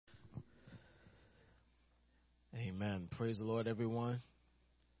Amen. Praise the Lord, everyone.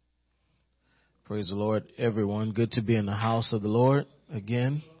 Praise the Lord, everyone. Good to be in the house of the Lord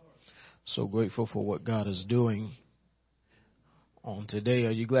again. So grateful for what God is doing on today.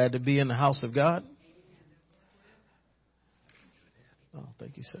 Are you glad to be in the house of God? Oh,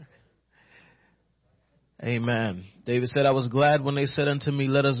 thank you, sir. Amen. David said, I was glad when they said unto me,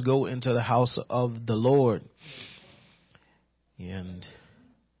 let us go into the house of the Lord. And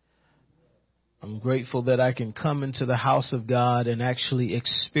I'm grateful that I can come into the house of God and actually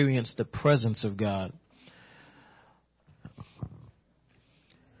experience the presence of God.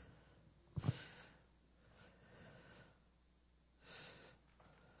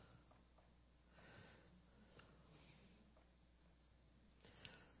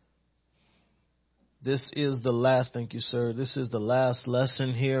 This is the last, thank you, sir. This is the last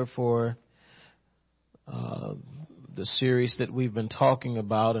lesson here for the series that we've been talking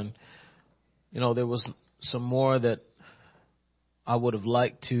about. And, you know, there was some more that I would have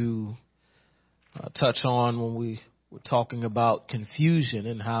liked to touch on when we were talking about confusion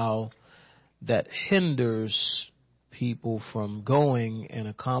and how that hinders people from going and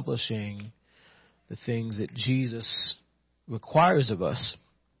accomplishing the things that Jesus requires of us.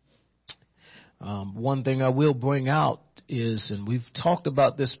 One thing I will bring out is, and we've talked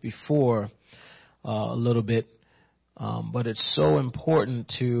about this before a little bit, but it's so important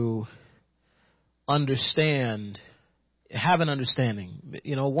to understand, have an understanding.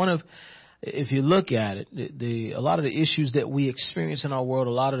 You know, if you look at it, a lot of the issues that we experience in our world,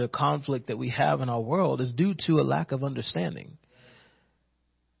 a lot of the conflict that we have in our world is due to a lack of understanding.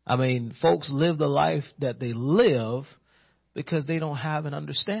 I mean, folks live the life that they live because they don't have an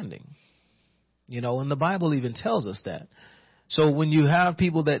understanding. You know, and the Bible even tells us that. So when you have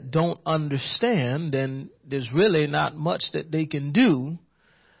people that don't understand, then there's really not much that they can do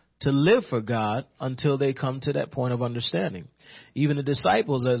to live for God until they come to that point of understanding. Even the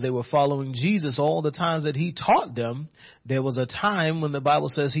disciples, as they were following Jesus, all the times that he taught them, there was a time when the Bible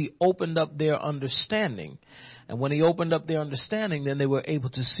says he opened up their understanding. And when he opened up their understanding, then they were able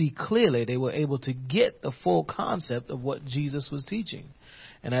to see clearly. They were able to get the full concept of what Jesus was teaching.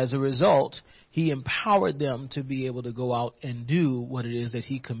 And as a result, he empowered them to be able to go out and do what it is that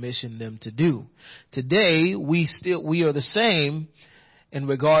he commissioned them to do. Today, we are the same in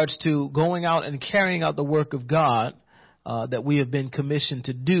regards to going out and carrying out the work of God that we have been commissioned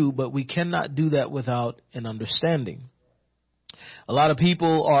to do, but we cannot do that without an understanding. A lot of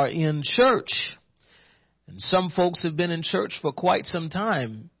people are in church, and some folks have been in church for quite some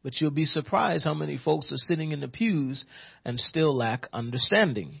time, but you'll be surprised how many folks are sitting in the pews and still lack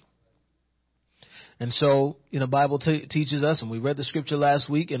understanding. And so, you know, the Bible teaches us, and we read the scripture last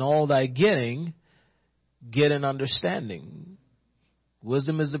week, in all thy getting, get an understanding.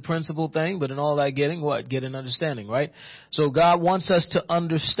 Wisdom is the principal thing, but in all thy getting, what? Get an understanding, right? So God wants us to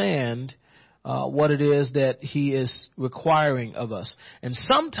understand what it is that he is requiring of us. And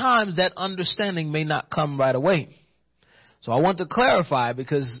sometimes that understanding may not come right away. So I want to clarify,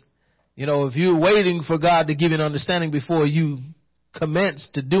 because, you know, if you're waiting for God to give you an understanding before you commence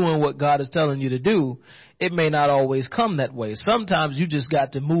to doing what God is telling you to do, it may not always come that way. Sometimes you just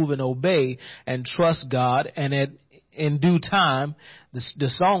got to move and obey and trust God, and in due time, the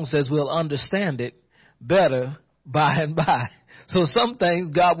song says we'll understand it better by and by. So some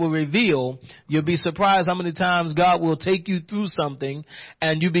things God will reveal. You'll be surprised how many times God will take you through something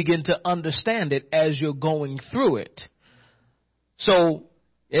and you begin to understand it as you're going through it. So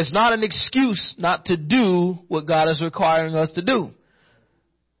it's not an excuse not to do what God is requiring us to do.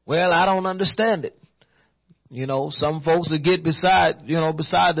 Well, I don't understand it. You know, some folks will get beside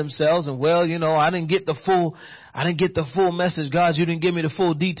themselves, and well, you know, I didn't get the full message. God, you didn't give me the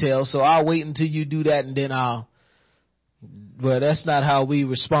full details, so I'll wait until you do that, and then well, that's not how we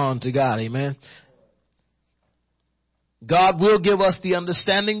respond to God. Amen. God will give us the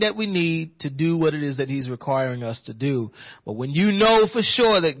understanding that we need to do what it is that he's requiring us to do. But when you know for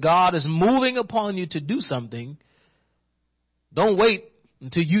sure that God is moving upon you to do something, don't wait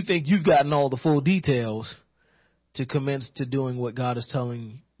until you think you've gotten all the full details to commence to doing what God is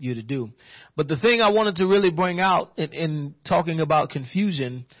telling you to do. But the thing I wanted to really bring out in talking about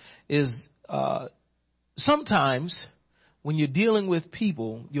confusion is sometimes when you're dealing with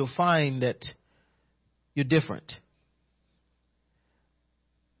people, you'll find that you're different.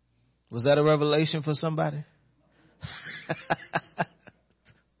 Was that a revelation for somebody?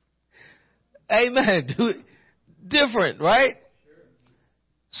 Amen. Different, right?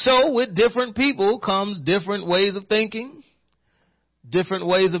 So with different people comes different ways of thinking, different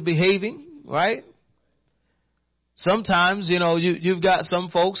ways of behaving, right? Sometimes, you know, you've got some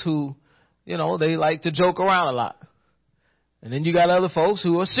folks who, you know, they like to joke around a lot. And then you got other folks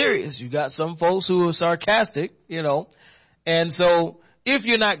who are serious. You got some folks who are sarcastic, And so if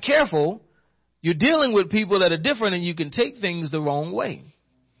you're not careful, you're dealing with people that are different and you can take things the wrong way.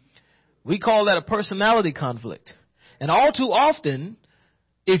 We call that a personality conflict. And all too often,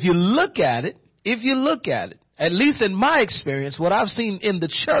 if you look at it, at least in my experience, what I've seen in the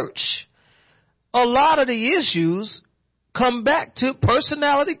church, a lot of the issues come back to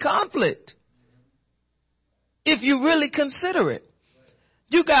personality conflict. If you really consider it.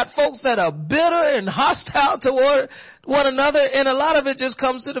 You got folks that are bitter and hostile toward one another, and a lot of it just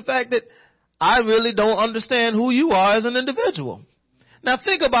comes to the fact that I really don't understand who you are as an individual. Now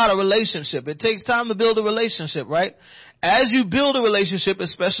think about a relationship. It takes time to build a relationship, right? As you build a relationship,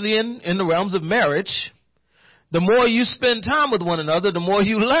 especially in the realms of marriage, the more you spend time with one another, the more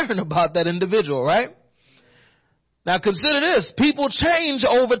you learn about that individual, right? Now consider this. People change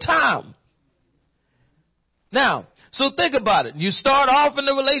over time. Now, so think about it. You start off in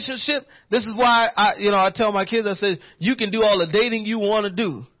the relationship. This is why I tell my kids, I say, you can do all the dating you want to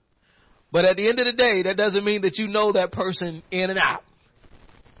do. But at the end of the day, that doesn't mean that you know that person in and out.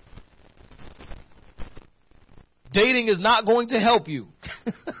 Dating is not going to help you.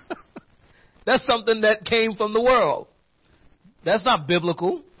 That's something that came from the world. That's not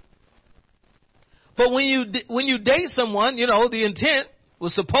biblical. But when you date someone, the intent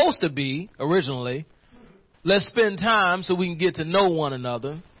was supposed to be originally, let's spend time so we can get to know one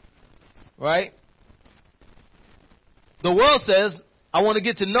another, right? The world says, I want to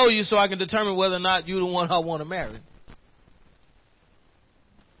get to know you so I can determine whether or not you're the one I want to marry.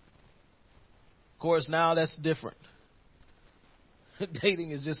 Of course, now that's different. Dating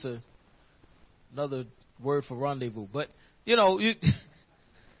is just another word for rendezvous. But, you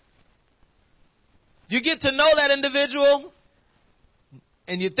get to know that individual,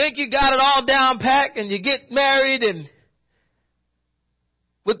 and you think you got it all down packed, and you get married, and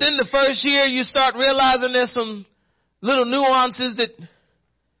within the first year, you start realizing there's some little nuances that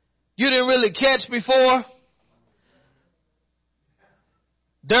you didn't really catch before.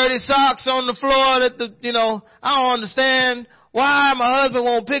 Dirty socks on the floor that I don't understand why my husband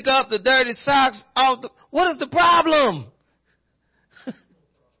won't pick up the dirty socks off what is the problem?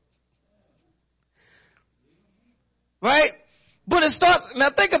 Right? But it starts, now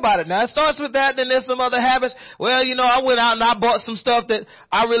think about it now. It starts with that, then there's some other habits. Well, I went out and I bought some stuff that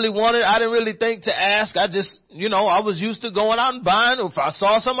I really wanted. I didn't really think to ask. I just, I was used to going out and buying. If I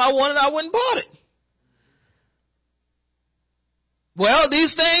saw something I wanted, I went and bought it. Well,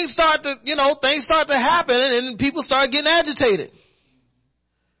 these things start to happen and people start getting agitated.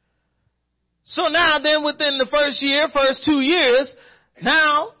 So now then within the first 2 years,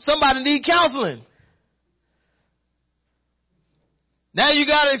 now somebody need counseling. Now you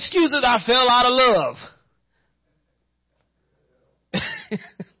got excuses. I fell out of love.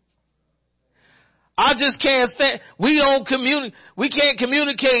 I just can't stand. We can't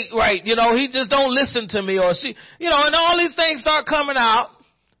communicate right. He just don't listen to me or she. And all these things start coming out.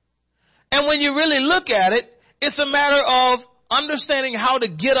 And when you really look at it, it's a matter of understanding how to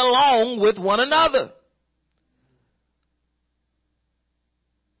get along with one another.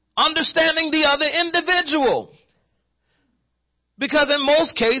 Understanding the other individual. Because in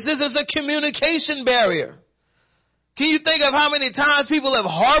most cases, it's a communication barrier. Can you think of how many times people have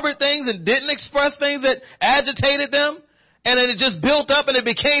harbored things and didn't express things that agitated them? And then it just built up and it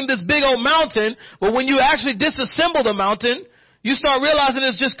became this big old mountain. But when you actually disassemble the mountain, you start realizing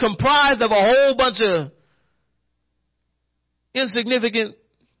it's just comprised of a whole bunch of insignificant.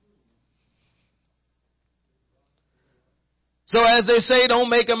 So as they say, don't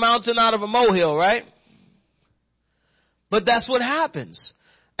make a mountain out of a molehill, right? But that's what happens.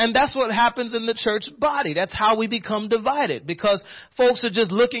 And that's what happens in the church body. That's how we become divided, because folks are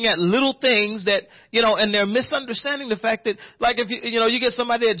just looking at little things that, and they're misunderstanding the fact that, like, if you get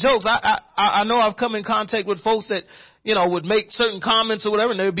somebody that jokes. I know I've come in contact with folks that, would make certain comments or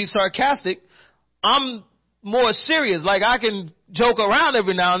whatever, and they would be sarcastic. I'm more serious. Like, I can joke around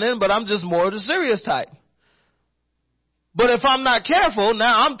every now and then, but I'm just more the serious type. But if I'm not careful,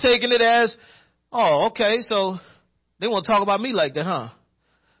 now I'm taking it as, oh, okay, so they want to talk about me like that, huh?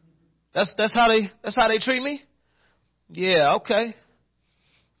 That's how they treat me? Yeah, okay.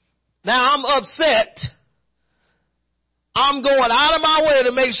 Now I'm upset. I'm going out of my way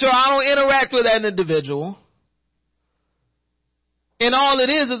to make sure I don't interact with that individual. And all it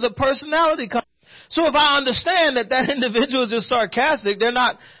is a personality. So if I understand that individual is just sarcastic, they're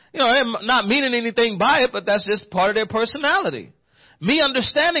not, they're not meaning anything by it, but that's just part of their personality. Me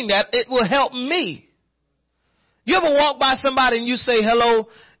understanding that, it will help me. You ever walk by somebody and you say hello,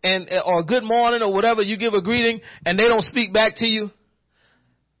 or good morning or whatever, you give a greeting and they don't speak back to you?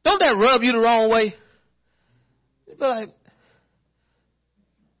 Don't that rub you the wrong way? You'd be like,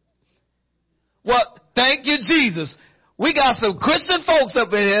 well, thank you, Jesus. We got some Christian folks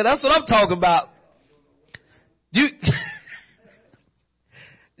up in here. That's what I'm talking about. You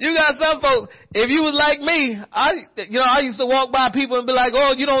got some folks, if you was like me, I used to walk by people and be like,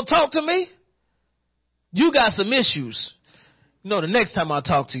 oh, you don't talk to me? You got some issues. The next time I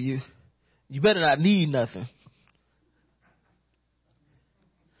talk to you, you better not need nothing.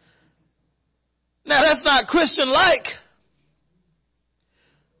 Now, that's not Christian-like,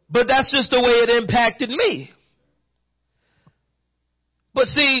 but that's just the way it impacted me. But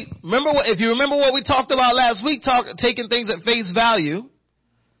see, if you remember what we talked about last week, taking things at face value,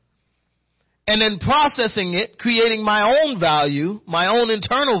 and then processing it, creating my own value, my own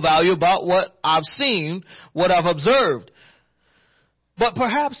internal value about what I've seen, what I've observed. But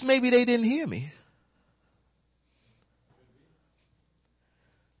perhaps maybe they didn't hear me.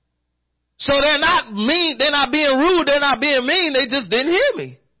 So they're not mean, they're not being rude, they're not being mean, they just didn't hear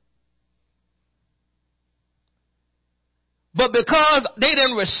me. But because they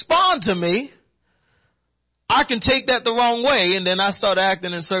didn't respond to me, I can take that the wrong way, and then I start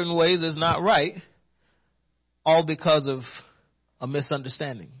acting in certain ways that's not right, all because of a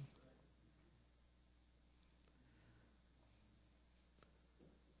misunderstanding.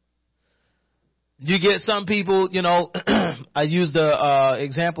 You get some people, I use the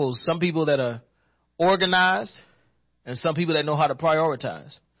examples, some people that are organized and some people that know how to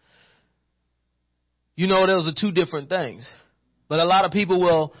prioritize. Those are two different things. But a lot of people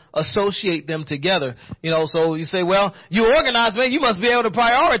will associate them together. So you say, well, you organize, man, you must be able to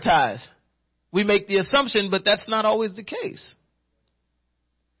prioritize. We make the assumption, but that's not always the case.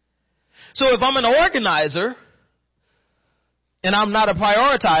 So if I'm an organizer and I'm not a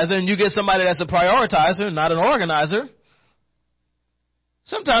prioritizer, and you get somebody that's a prioritizer, not an organizer,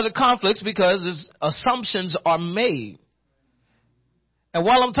 sometimes it conflicts because assumptions are made. And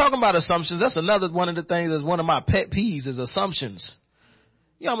while I'm talking about assumptions, that's another one of the things that's one of my pet peeves is assumptions.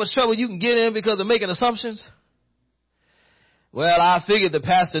 You know how much trouble you can get in because of making assumptions? Well, I figured the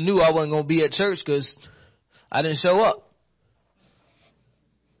pastor knew I wasn't going to be at church because I didn't show up.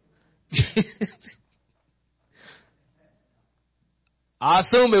 I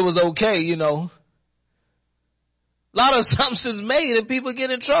assume it was okay, A lot of assumptions made and people get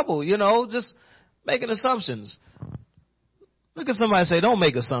in trouble, just making assumptions. Look at somebody and say, don't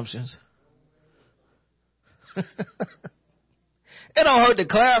make assumptions. It don't hurt to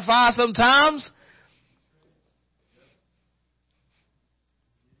clarify sometimes.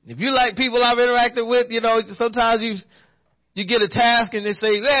 If you like people I've interacted with, sometimes you get a task and they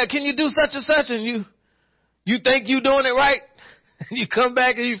say, yeah, can you do such and such? And you think you're doing it right. And you come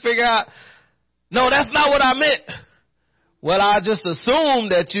back and you figure out, no, that's not what I meant. Well, I just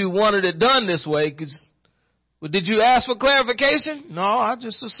assumed that you wanted it done this way. Well, did you ask for clarification? No, I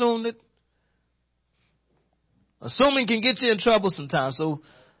just assumed it. Assuming can get you in trouble sometimes.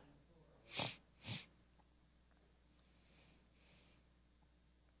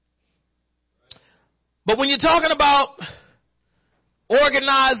 But when you're talking about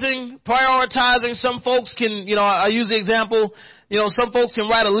organizing, prioritizing, some folks can, I use the example, some folks can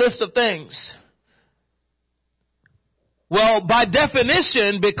write a list of things. Well, by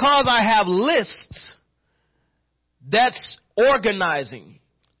definition, because I have lists, that's organizing.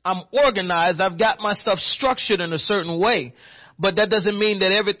 I'm organized. I've got my stuff structured in a certain way. But that doesn't mean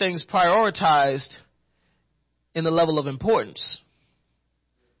that everything's prioritized in the level of importance.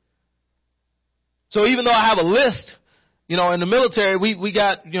 So even though I have a list, in the military, we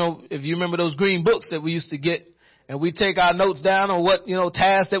got, if you remember those green books that we used to get, and we take our notes down on what,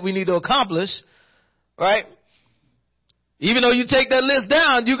 tasks that we need to accomplish, right? Even though you take that list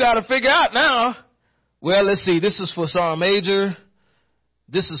down, you got to figure out now, well, let's see, this is for Sergeant Major,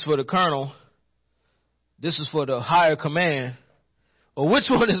 this is for the Colonel, this is for the higher command, or which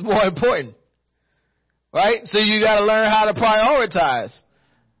one is more important, right? So you got to learn how to prioritize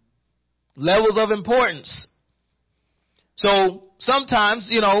levels of importance. So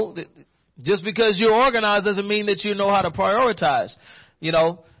sometimes, just because you're organized doesn't mean that you know how to prioritize,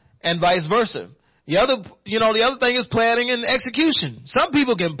 and vice versa. The other thing is planning and execution. Some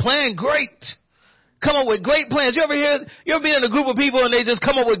people can plan great, come up with great plans. You ever been in a group of people and they just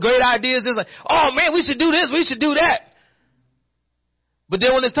come up with great ideas? It's like, oh man, we should do this, we should do that. But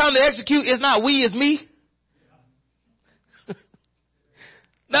then when it's time to execute, it's not we, it's me.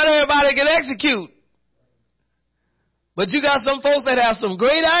 Not everybody can execute. But you got some folks that have some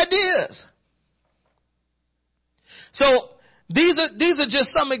great ideas. So These are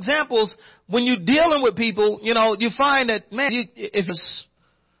just some examples. When you're dealing with people, you find that, man, if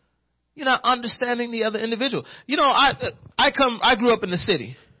you're not understanding the other individual. I grew up in the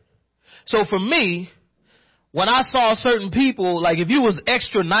city. So for me, when I saw certain people, like if you was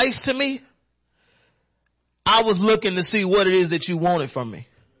extra nice to me, I was looking to see what it is that you wanted from me.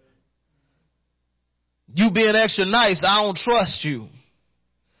 You being extra nice, I don't trust you.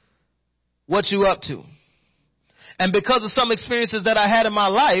 What you up to? And because of some experiences that I had in my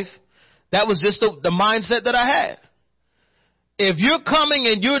life, that was just the mindset that I had. If you're coming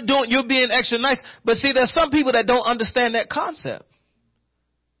and you're being extra nice, but see, there's some people that don't understand that concept.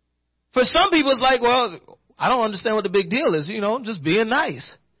 For some people, it's like, well, I don't understand what the big deal is, just being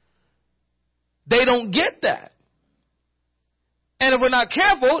nice. They don't get that. And if we're not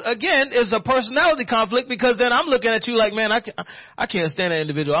careful, again, it's a personality conflict, because then I'm looking at you like, man, I can't stand that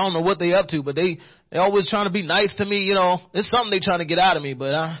individual. I don't know what they up to, but they always trying to be nice to me. It's something they trying to get out of me,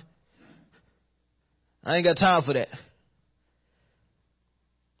 but I ain't got time for that.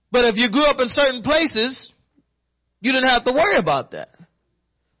 But if you grew up in certain places, you didn't have to worry about that.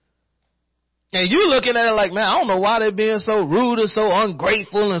 And you looking at it like, man, I don't know why they're being so rude or so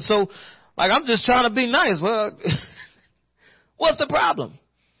ungrateful and so, like, I'm just trying to be nice. Well, what's the problem?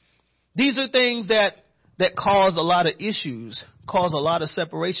 These are things that cause a lot of issues, cause a lot of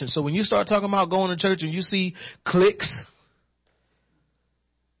separation. So when you start talking about going to church and you see cliques,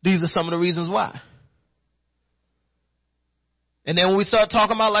 these are some of the reasons why. And then when we start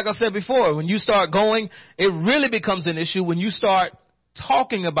talking about, like I said before, when you start going, it really becomes an issue when you start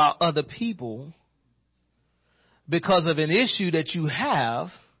talking about other people because of an issue that you have.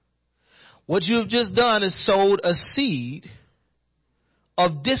 What you've just done is sowed a seed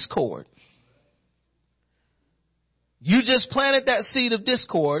of discord. You just planted that seed of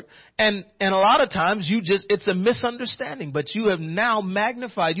discord, and a lot of times it's a misunderstanding, but you have now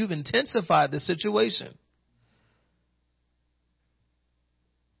magnified, you've intensified the situation.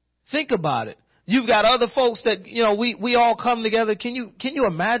 Think about it. You've got other folks that, we all come together. Can you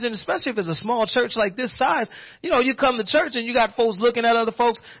imagine, especially if it's a small church like this size, you come to church and you got folks looking at other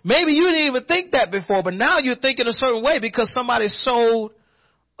folks. Maybe you didn't even think that before, but now you're thinking a certain way because somebody sowed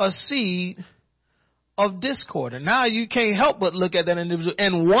a seed of discord. And now you can't help but look at that individual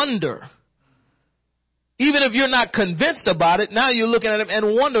and wonder. Even if you're not convinced about it, now you're looking at him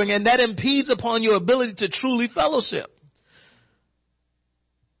and wondering, and that impedes upon your ability to truly fellowship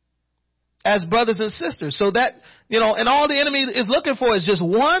as brothers and sisters. So that, and all the enemy is looking for is just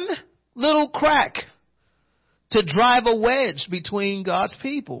one little crack to drive a wedge between God's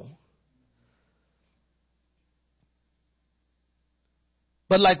people.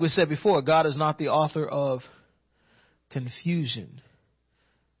 But like we said before, God is not the author of confusion.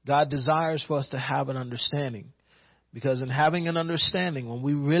 God desires for us to have an understanding. Because in having an understanding, when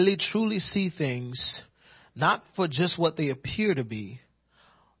we really truly see things, not for just what they appear to be,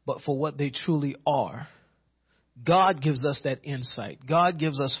 but for what they truly are, God gives us that insight. God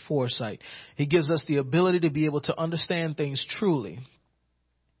gives us foresight. He gives us the ability to be able to understand things truly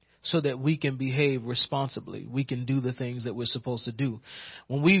so that we can behave responsibly. We can do the things that we're supposed to do.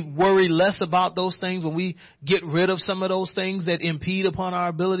 When we worry less about those things, when we get rid of some of those things that impede upon our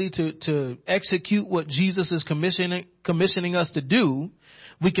ability to execute what Jesus is commissioning us to do,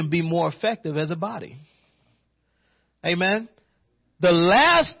 we can be more effective as a body. Amen. The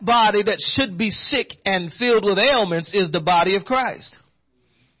last body that should be sick and filled with ailments is the body of Christ.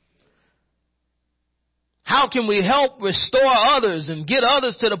 How can we help restore others and get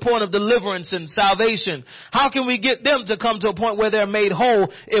others to the point of deliverance and salvation? How can we get them to come to a point where they're made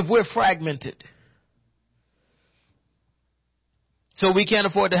whole if we're fragmented? So we can't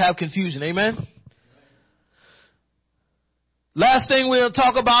afford to have confusion. Amen? Last thing we'll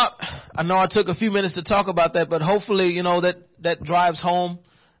talk about, I know I took a few minutes to talk about that, but hopefully, that drives home.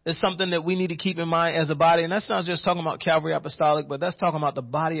 It's something that we need to keep in mind as a body. And that's not just talking about Calvary Apostolic, but that's talking about the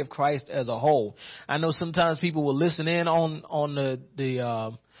body of Christ as a whole. I know sometimes people will listen in on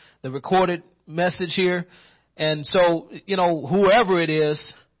the recorded message here. And so, whoever it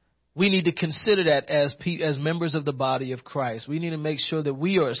is, we need to consider that as members of the body of Christ. We need to make sure that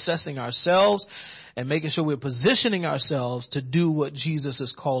we are assessing ourselves and making sure we're positioning ourselves to do what Jesus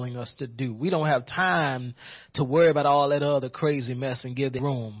is calling us to do. We don't have time to worry about all that other crazy mess and give the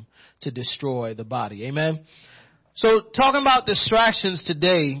room to destroy the body. Amen. So talking about distractions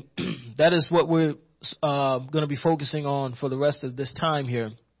today, that is what we're going to be focusing on for the rest of this time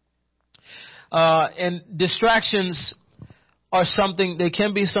here. And distractions are something, they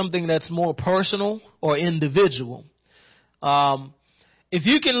can be something that's more personal or individual. If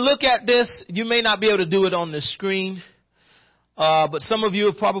you can look at this, you may not be able to do it on the screen, but some of you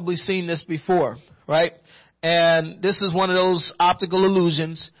have probably seen this before, right? And this is one of those optical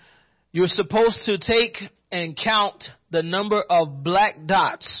illusions. You're supposed to take and count the number of black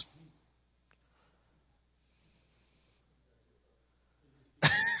dots.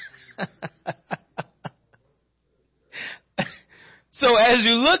 So as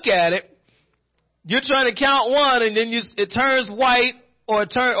you look at it, you're trying to count one, and then it turns white, or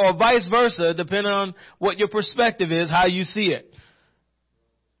vice versa, depending on what your perspective is, how you see it.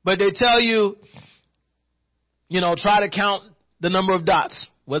 But they tell you, try to count the number of dots,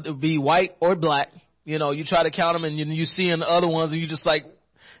 whether it be white or black. You try to count them, and you see in the other ones, and you're just like,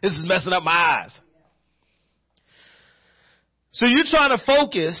 this is messing up my eyes. So you're trying to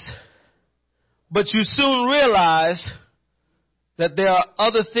focus, but you soon realize that there are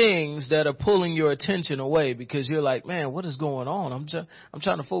other things that are pulling your attention away, because you're like, man, what is going on? I'm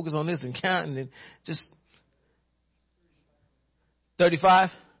trying to focus on this and counting, and just 35.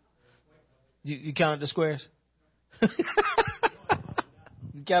 You counted the squares. You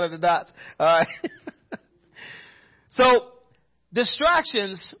counted the dots. All right. So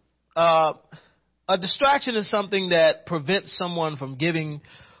distractions. A distraction is something that prevents someone from giving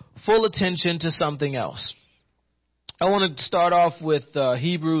full attention to something else. I want to start off with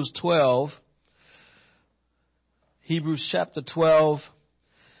Hebrews 12. Hebrews chapter 12.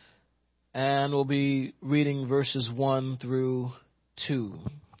 And we'll be reading verses 1 through 2.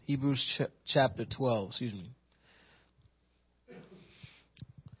 Hebrews chapter 12, excuse me.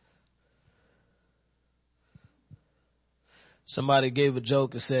 Somebody gave a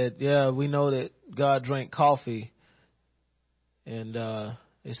joke and said, yeah, we know that God drank coffee. And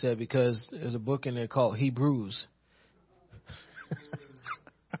they said because there's a book in there called Hebrews.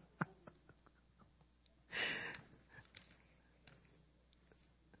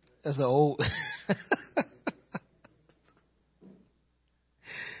 That's an old...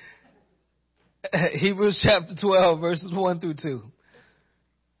 Hebrews chapter 12, verses 1 through 2.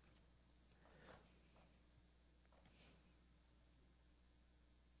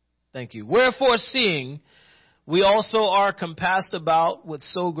 Thank you. Wherefore, seeing we also are compassed about with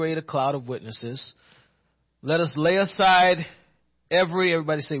so great a cloud of witnesses, let us lay aside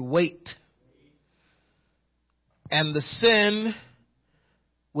everybody say weight, and the sin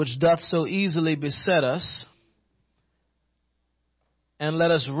which doth so easily beset us, and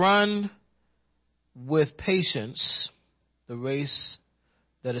let us run with patience the race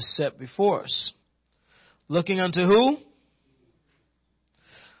that is set before us. Looking unto who?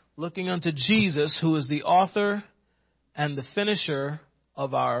 Looking unto Jesus, who is the author and the finisher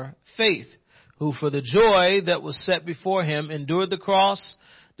of our faith, who for the joy that was set before him endured the cross,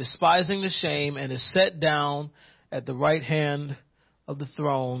 despising the shame, and is set down at the right hand of the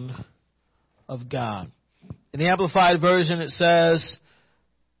throne of God. In the Amplified Version it says,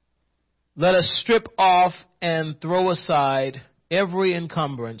 let us strip off and throw aside every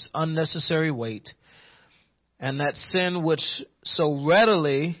encumbrance, unnecessary weight, and that sin which so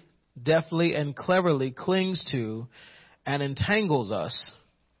readily, deftly, and cleverly clings to and entangles us.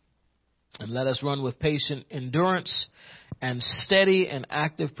 And let us run with patient endurance and steady and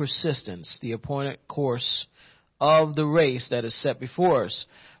active persistence the appointed course of the race that is set before us.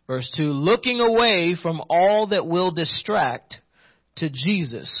 Verse 2, looking away from all that will distract to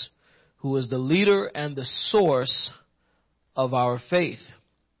Jesus, who is the leader and the source of our faith.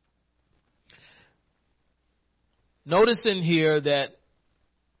 Notice in here that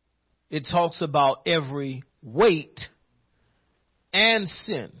it talks about every weight and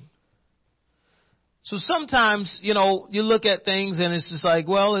sin. So sometimes, you look at things and it's just like,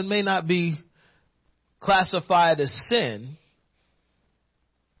 well, it may not be classified as sin,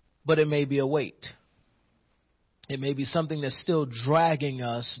 but it may be a weight. It may be something that's still dragging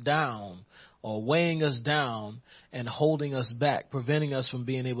us down or weighing us down and holding us back, preventing us from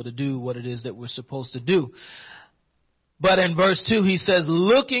being able to do what it is that we're supposed to do. But in verse 2, he says,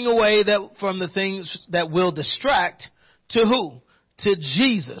 looking away from the things that will distract to who? To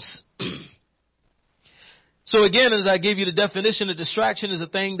Jesus. So again, as I gave you the definition, a distraction is a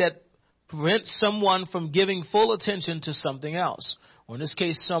thing that prevents someone from giving full attention to something else. Or in this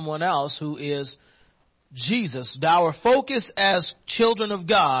case, someone else who is Jesus. Our focus as children of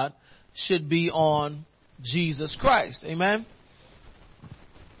God should be on Jesus Christ. Amen?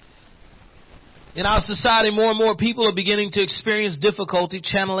 In our society, more and more people are beginning to experience difficulty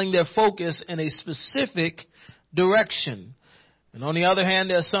channeling their focus in a specific direction. And on the other hand,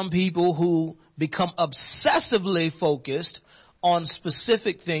 there are some people who become obsessively focused on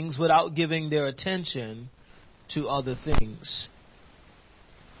specific things without giving their attention to other things.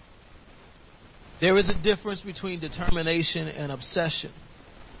 There is a difference between determination and obsession.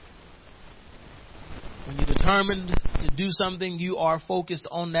 When you're determined to do something, you are focused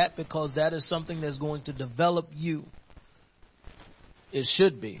on that because that is something that's going to develop you. It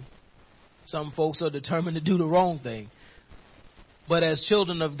should be. Some folks are determined to do the wrong thing. But as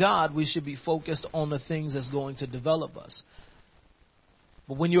children of God, we should be focused on the things that's going to develop us.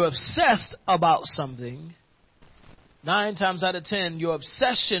 But when you're obsessed about something, 9 times out of 10, your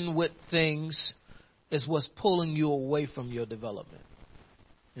obsession with things is what's pulling you away from your development.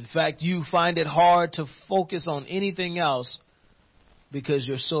 In fact, you find it hard to focus on anything else because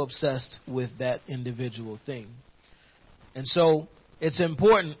you're so obsessed with that individual thing. And so it's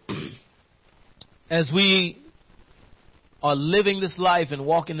important as we are living this life and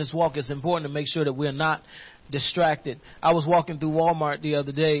walking this walk, it's important to make sure that we're not distracted. I was walking through Walmart the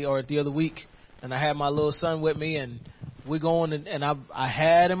other week, and I had my little son with me, and we're going, and I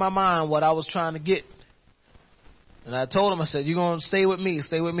had in my mind what I was trying to get. And I told him, I said, you're going to stay with me,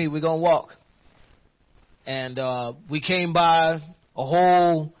 we're going to walk. And we came by a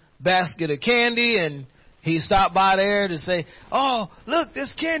whole basket of candy, and he stopped by there to say, oh, look,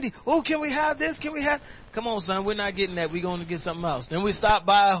 this candy. Oh, can we have this? Can we have? Come on, son, we're not getting that. We're going to get something else. Then we stopped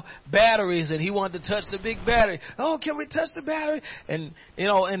by batteries, and he wanted to touch the big battery. Oh, can we touch the battery? And,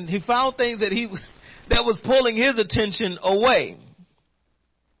 and he found things that that was pulling his attention away.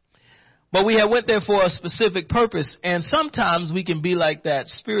 But we had went there for a specific purpose, and sometimes we can be like that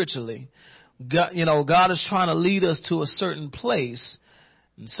spiritually. God is trying to lead us to a certain place,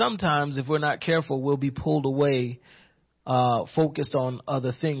 and sometimes if we're not careful, we'll be pulled away, focused on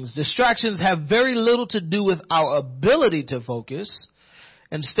other things. Distractions have very little to do with our ability to focus.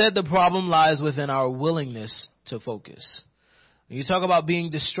 Instead, the problem lies within our willingness to focus. When you talk about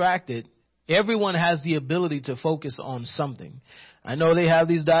being distracted, everyone has the ability to focus on something. I know they have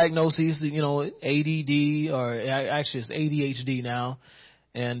these diagnoses, ADD, or actually it's ADHD now,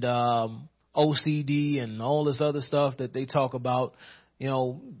 and OCD and all this other stuff that they talk about,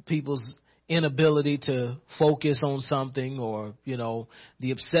 people's inability to focus on something, or, the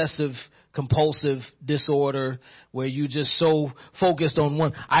obsessive compulsive disorder where you just so focused on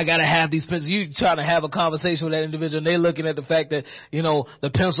one. I got to have these pencils. You trying to have a conversation with that individual, and they're looking at the fact that,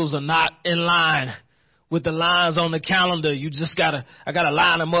 the pencils are not in line with the lines on the calendar. I got to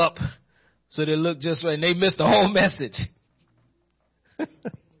line them up so they look just right. And they missed the whole message.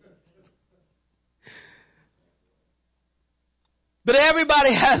 But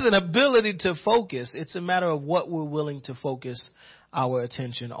everybody has an ability to focus. It's a matter of what we're willing to focus our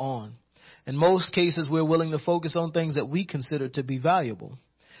attention on. In most cases, we're willing to focus on things that we consider to be valuable.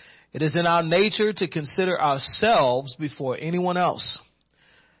 It is in our nature to consider ourselves before anyone else.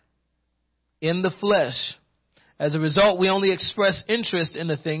 In the flesh. As a result, we only express interest in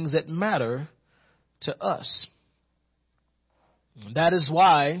the things that matter to us. That is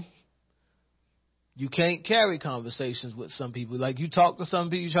why you can't carry conversations with some people. Like you try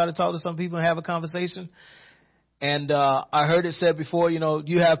to talk to some people and have a conversation. And I heard it said before,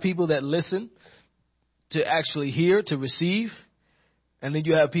 you have people that listen to actually hear, to receive. And then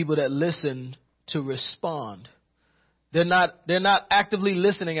you have people that listen to respond. They're not actively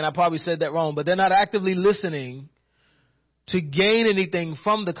listening, and I probably said that wrong, but they're not actively listening to gain anything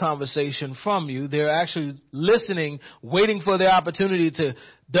from the conversation from you. They're actually listening, waiting for their opportunity to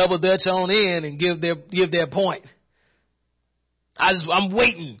double dutch on in and give their point. I'm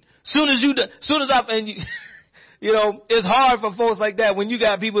waiting. It's hard for folks like that when you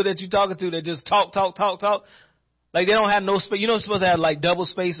got people that you're talking to that just talk. Like they don't have no space. You're supposed to have like double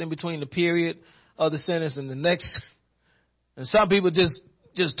space in between the period of the sentence and the next. And some people just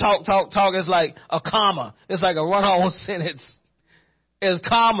talk. It's like a comma. It's like a run-on sentence. There's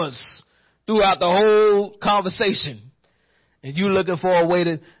commas throughout the whole conversation. And you're looking for a way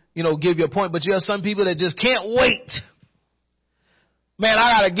to, give your point. But you have some people that just can't wait. Man,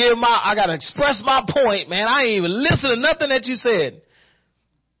 I gotta express my point, man. I ain't even listen to nothing that you said.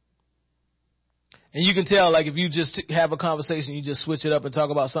 And you can tell, like, if you just have a conversation, you just switch it up and talk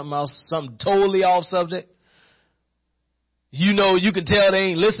about something else, something totally off subject. You can tell they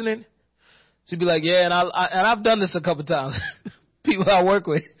ain't listening. She'd be like, yeah, and I've done this a couple times. People I work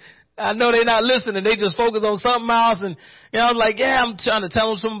with, I know they're not listening. They just focus on something else. And, I'm like, yeah, I'm trying to tell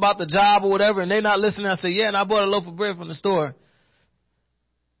them something about the job or whatever, and they're not listening. I say, yeah, and I bought a loaf of bread from the store.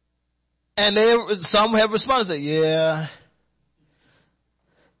 And some have responded, say, yeah.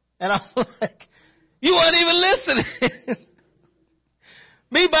 And I'm like, you weren't even listening.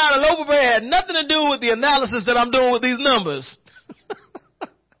 Me buying a loaf of bread had nothing to do with the analysis that I'm doing with these numbers.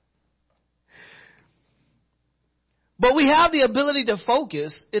 But we have the ability to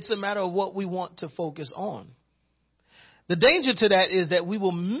focus. It's a matter of what we want to focus on. The danger to that is that we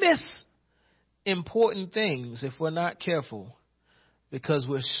will miss important things if we're not careful, because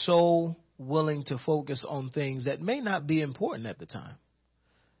we're so willing to focus on things that may not be important at the time.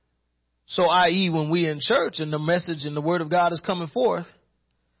 So, i.e., when we in church and the message and the word of God is coming forth,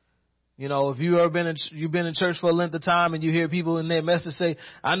 you know, if you've been in church for a length of time and you hear people in their message say,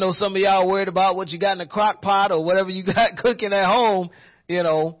 I know some of y'all are worried about what you got in the crock pot or whatever you got cooking at home, you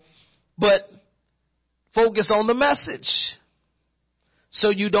know, but focus on the message so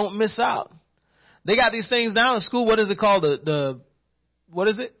you don't miss out. They got these things now in school. What is it called? What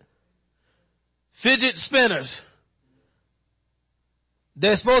is it? Fidget spinners.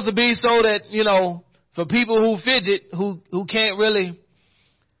 They're supposed to be so that, you know, for people who fidget, who can't really.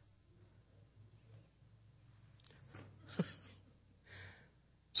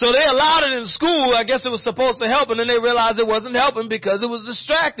 So they allowed it in school. I guess it was supposed to help, and then they realized it wasn't helping because it was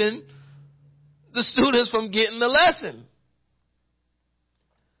distracting the students from getting the lesson.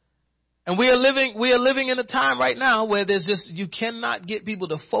 And we are living in a time right now where you cannot get people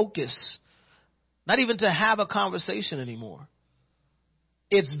to focus, not even to have a conversation anymore.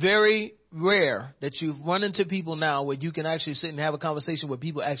 It's very rare that you run into people now where you can actually sit and have a conversation where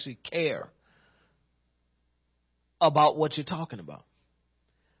people actually care about what you're talking about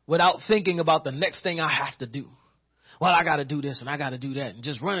without thinking about the next thing I have to do. Well, I got to do this and I got to do that, and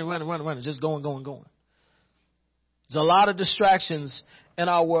just running, just going. There's a lot of distractions in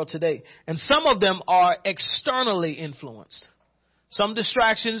our world today, and some of them are externally influenced. Some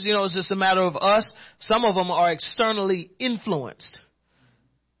distractions, you know, it's just a matter of us. Some of them are externally influenced.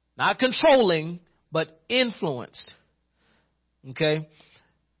 Not controlling, but influenced. Okay?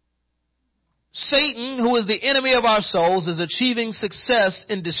 Satan, who is the enemy of our souls, is achieving success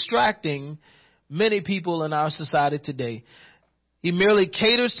in distracting many people in our society today. He merely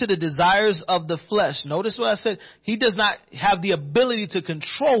caters to the desires of the flesh. Notice what I said. He does not have the ability to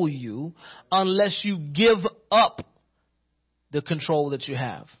control you unless you give up the control that you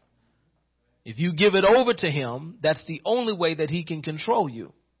have. If you give it over to him, that's the only way that he can control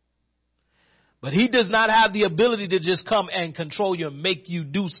you. But he does not have the ability to just come and control you and make you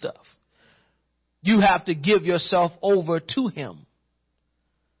do stuff. You have to give yourself over to him.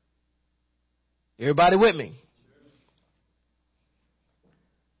 Everybody with me?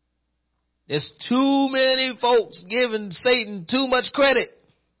 There's too many folks giving Satan too much credit.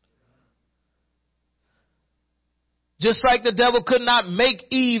 Just like the devil could not make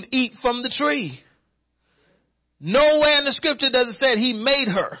Eve eat from the tree. Nowhere in the scripture does it say he made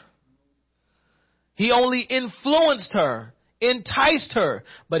her. He only influenced her, enticed her.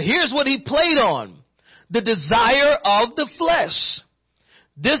 But here's what he played on. The desire of the flesh.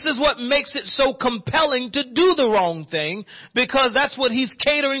 This is what makes it so compelling to do the wrong thing, because that's what he's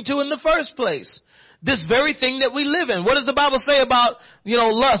catering to in the first place. This very thing that we live in. What does the Bible say about,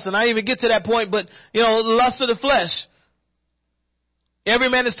 lust? And I didn't even get to that point, but, lust of the flesh. Every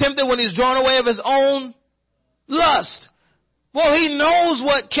man is tempted when he's drawn away of his own lust. Well, he knows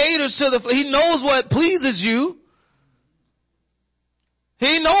what caters to he knows what pleases you.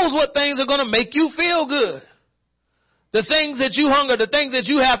 He knows what things are going to make you feel good. The things that you hunger, the things that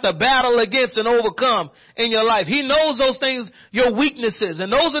you have to battle against and overcome in your life. He knows those things, your weaknesses,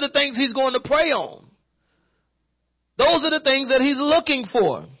 and those are the things he's going to prey on. Those are the things that he's looking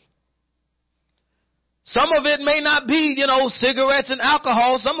for. Some of it may not be, cigarettes and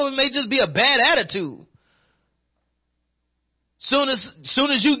alcohol. Some of it may just be a bad attitude. Soon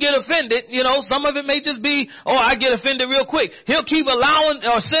as you get offended, some of it may just be, I get offended real quick. He'll keep allowing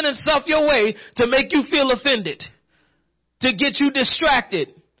or sending stuff your way to make you feel offended, to get you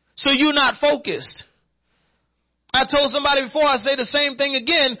distracted, so you're not focused. I told somebody before, I say the same thing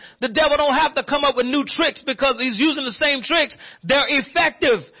again. The devil don't have to come up with new tricks because he's using the same tricks. They're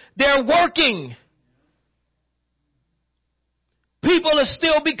effective. They're working. People are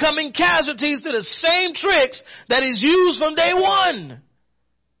still becoming casualties to the same tricks that he's used from day one.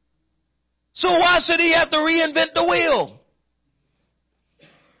 So why should he have to reinvent the wheel?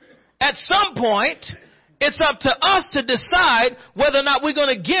 At some point, it's up to us to decide whether or not we're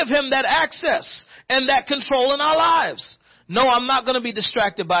going to give him that access and that control in our lives. No, I'm not going to be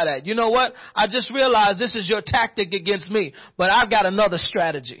distracted by that. You know what? I just realized this is your tactic against me, but I've got another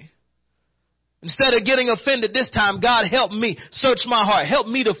strategy. Instead of getting offended this time, God, help me search my heart. Help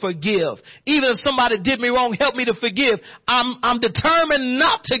me to forgive. Even if somebody did me wrong, help me to forgive. I'm determined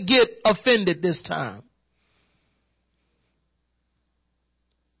not to get offended this time.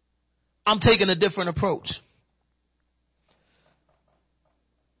 I'm taking a different approach.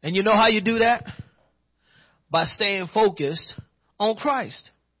 And you know how you do that? by staying focused on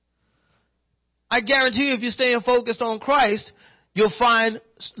Christ. I guarantee you, if you're staying focused on Christ, you'll find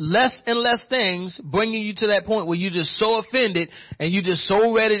less and less things bringing you to that point where you're just so offended and you're just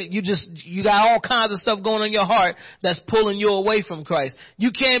so ready. You got all kinds of stuff going on in your heart that's pulling you away from Christ.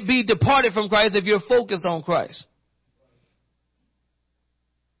 You can't be departed from Christ if you're focused on Christ.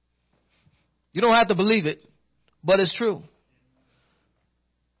 You don't have to believe it, but it's true.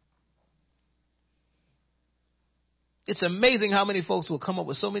 It's amazing how many folks will come up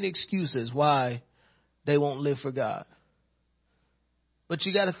with so many excuses why they won't live for God. But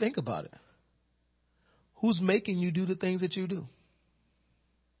you got to think about it. Who's making you do the things that you do?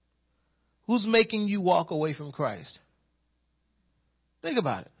 Who's making you walk away from Christ? Think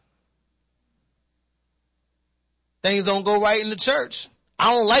about it. Things don't go right in the church.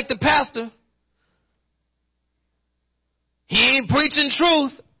 I don't like the pastor. He ain't preaching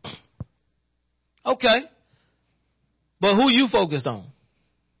truth. Okay. But who you focused on?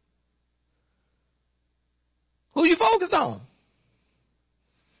 Who you focused on?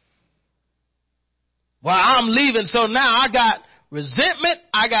 Well, I'm leaving, so now I got resentment.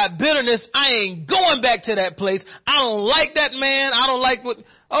 I got bitterness. I ain't going back to that place. I don't like that man. I don't like what.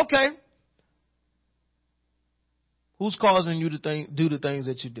 Okay. Who's causing you to do the things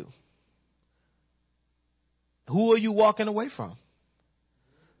that you do? Who are you walking away from?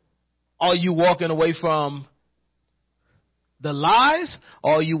 Are you walking away from the lies,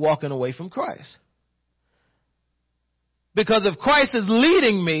 or are you walking away from Christ? Because if Christ is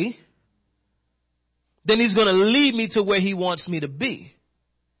leading me, then he's going to lead me to where he wants me to be.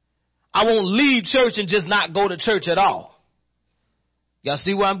 I won't leave church and just not go to church at all. Y'all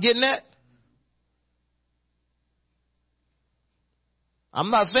see where I'm getting at?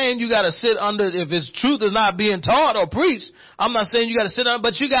 I'm not saying you got to sit under, if his truth is not being taught or preached, I'm not saying you got to sit under,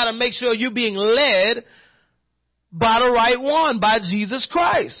 but you got to make sure you're being led by the right one, by Jesus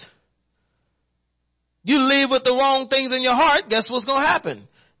Christ. You leave with the wrong things in your heart, guess what's going to happen?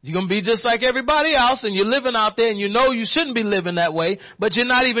 You're going to be just like everybody else, and you're living out there, and you know you shouldn't be living that way, but you're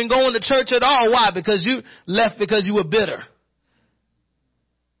not even going to church at all. Why? Because you left because you were bitter.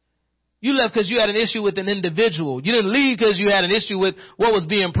 You left because you had an issue with an individual. You didn't leave because you had an issue with what was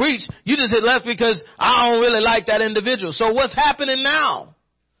being preached. You just had left because I don't really like that individual. So what's happening now?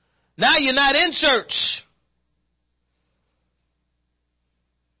 Now you're not in church.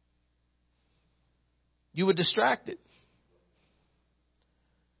 You were distracted.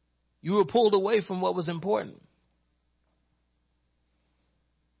 You were pulled away from what was important.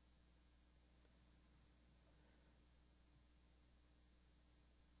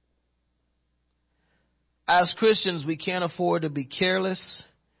 As Christians, we can't afford to be careless,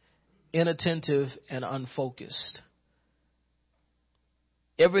 inattentive, and unfocused.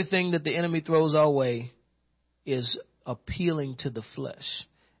 Everything that the enemy throws our way is appealing to the flesh.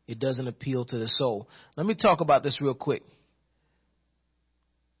 It doesn't appeal to the soul. Let me talk about this real quick.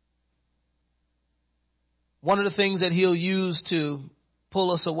 One of the things that he'll use to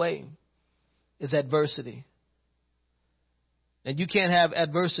pull us away is adversity. And you can't have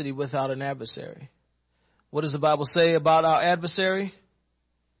adversity without an adversary. What does the Bible say about our adversary?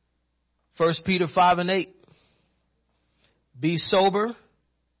 1 Peter 5:8. Be sober.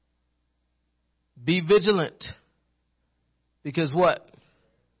 Be vigilant. Because what?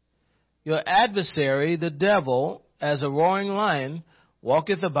 Your adversary, the devil, as a roaring lion,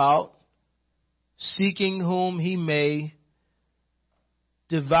 walketh about, seeking whom he may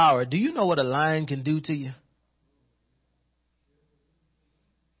devour. Do you know what a lion can do to you?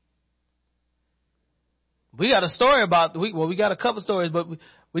 We got a story about, we got a couple stories, but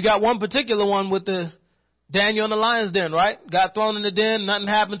we got one particular one with the Daniel in the lion's den, right? Got thrown in the den, nothing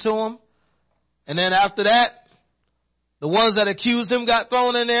happened to him. And then after that, the ones that accused him got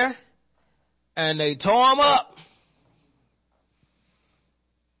thrown in there, and they tore him up.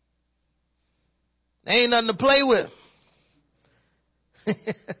 Ain't nothing to play with.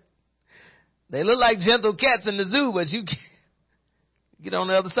 They look like gentle cats in the zoo, but you get on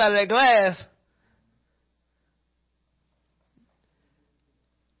the other side of that glass.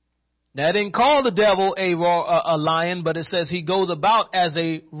 Now, it didn't call the devil a lion, but it says he goes about as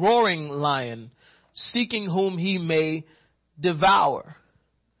a roaring lion, seeking whom he may devour.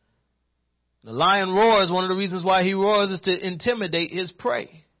 The lion roars. One of the reasons why he roars is to intimidate his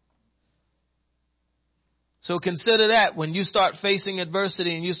prey. So consider that when you start facing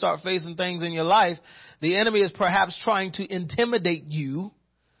adversity and you start facing things in your life, the enemy is perhaps trying to intimidate you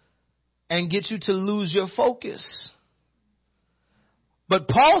and get you to lose your focus. But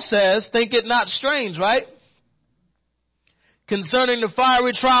Paul says, think it not strange, right? Concerning the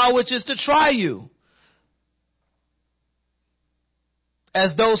fiery trial which is to try you.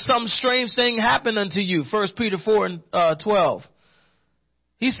 as though some strange thing happened unto you. 1 Peter 4 and 12.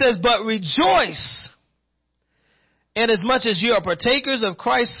 He says, but rejoice inasmuch as you are partakers of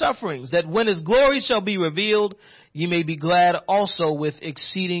Christ's sufferings, that when his glory shall be revealed, ye may be glad also with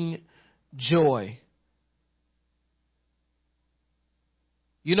exceeding joy.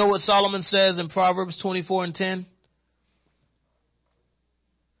 You know what Solomon says in Proverbs 24 and 10?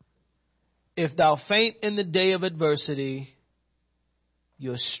 If thou faint in the day of adversity,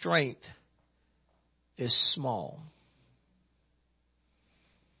 your strength is small.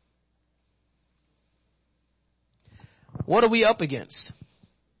 What are we up against?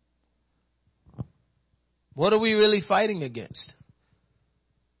 What are we really fighting against?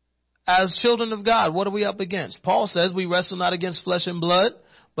 As children of God, what are we up against? Paul says we wrestle not against flesh and blood,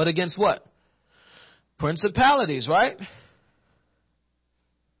 but against what? Principalities, right?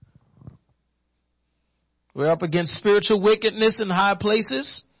 We're up against spiritual wickedness in high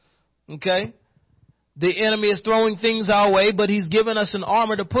places. Okay? The enemy is throwing things our way, but he's given us an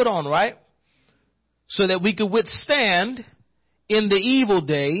armor to put on, right? So that we could withstand in the evil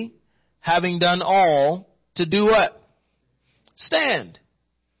day, having done all to do what? Stand.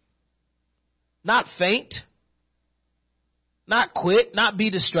 Not faint. Not quit. Not be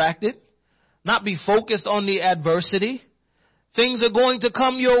distracted. Not be focused on the adversity. Things are going to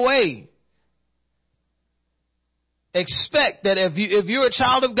come your way. Expect that if you're a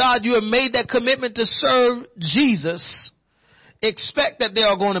child of God, you have made that commitment to serve Jesus. Expect that there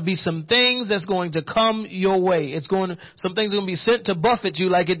are going to be some things that's going to come your way. Some things are going to be sent to buffet you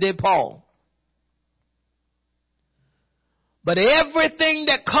like it did Paul. But everything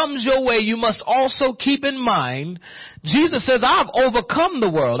that comes your way, you must also keep in mind, Jesus says, I've overcome the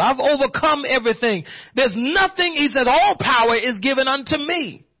world. I've overcome everything. There's nothing, he said, all power is given unto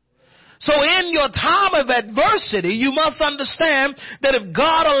me. So in your time of adversity, you must understand that if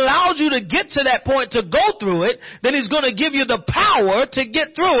God allows you to get to that point to go through it, then he's going to give you the power to get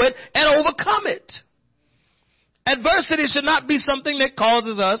through it and overcome it. Adversity should not be something that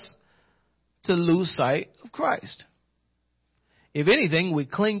causes us to lose sight of Christ. If anything, we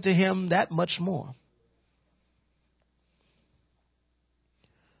cling to him that much more.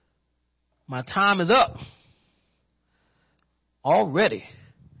 My time is up already.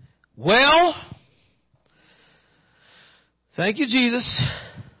 Well, thank you, Jesus.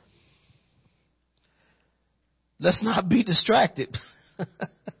 Let's not be distracted.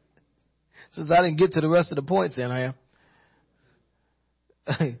 Since I didn't get to the rest of the points, and I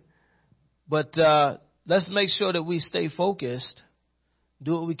am. But let's make sure that we stay focused.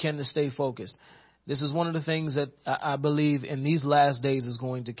 Do what we can to stay focused. This is one of the things that I believe in these last days is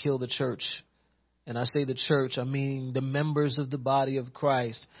going to kill the church. And I say the church, I mean the members of the body of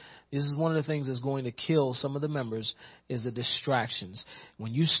Christ. This is one of the things that's going to kill some of the members is the distractions.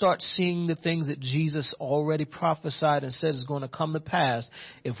 When you start seeing the things that Jesus already prophesied and said is going to come to pass,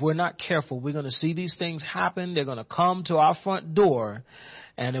 if we're not careful, we're going to see these things happen. They're going to come to our front door.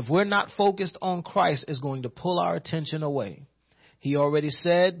 And if we're not focused on Christ, it's going to pull our attention away. He already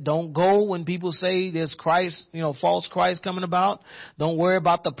said, don't go when people say there's Christ, false Christ coming about. Don't worry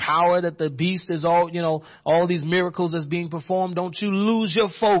about the power that the beast is all these miracles that's being performed. Don't you lose your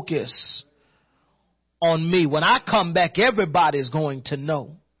focus on me. When I come back, everybody's going to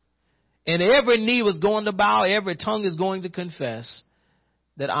know. And every knee is going to bow. Every tongue is going to confess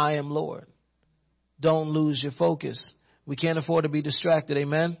that I am Lord. Don't lose your focus. We can't afford to be distracted.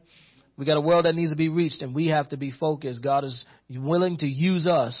 Amen. We got a world that needs to be reached, and we have to be focused. God is willing to use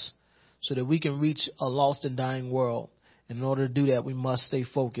us so that we can reach a lost and dying world. And in order to do that, we must stay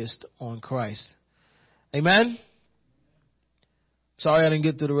focused on Christ. Amen? Sorry I didn't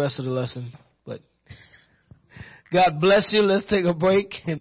get through the rest of the lesson, but God bless you. Let's take a break.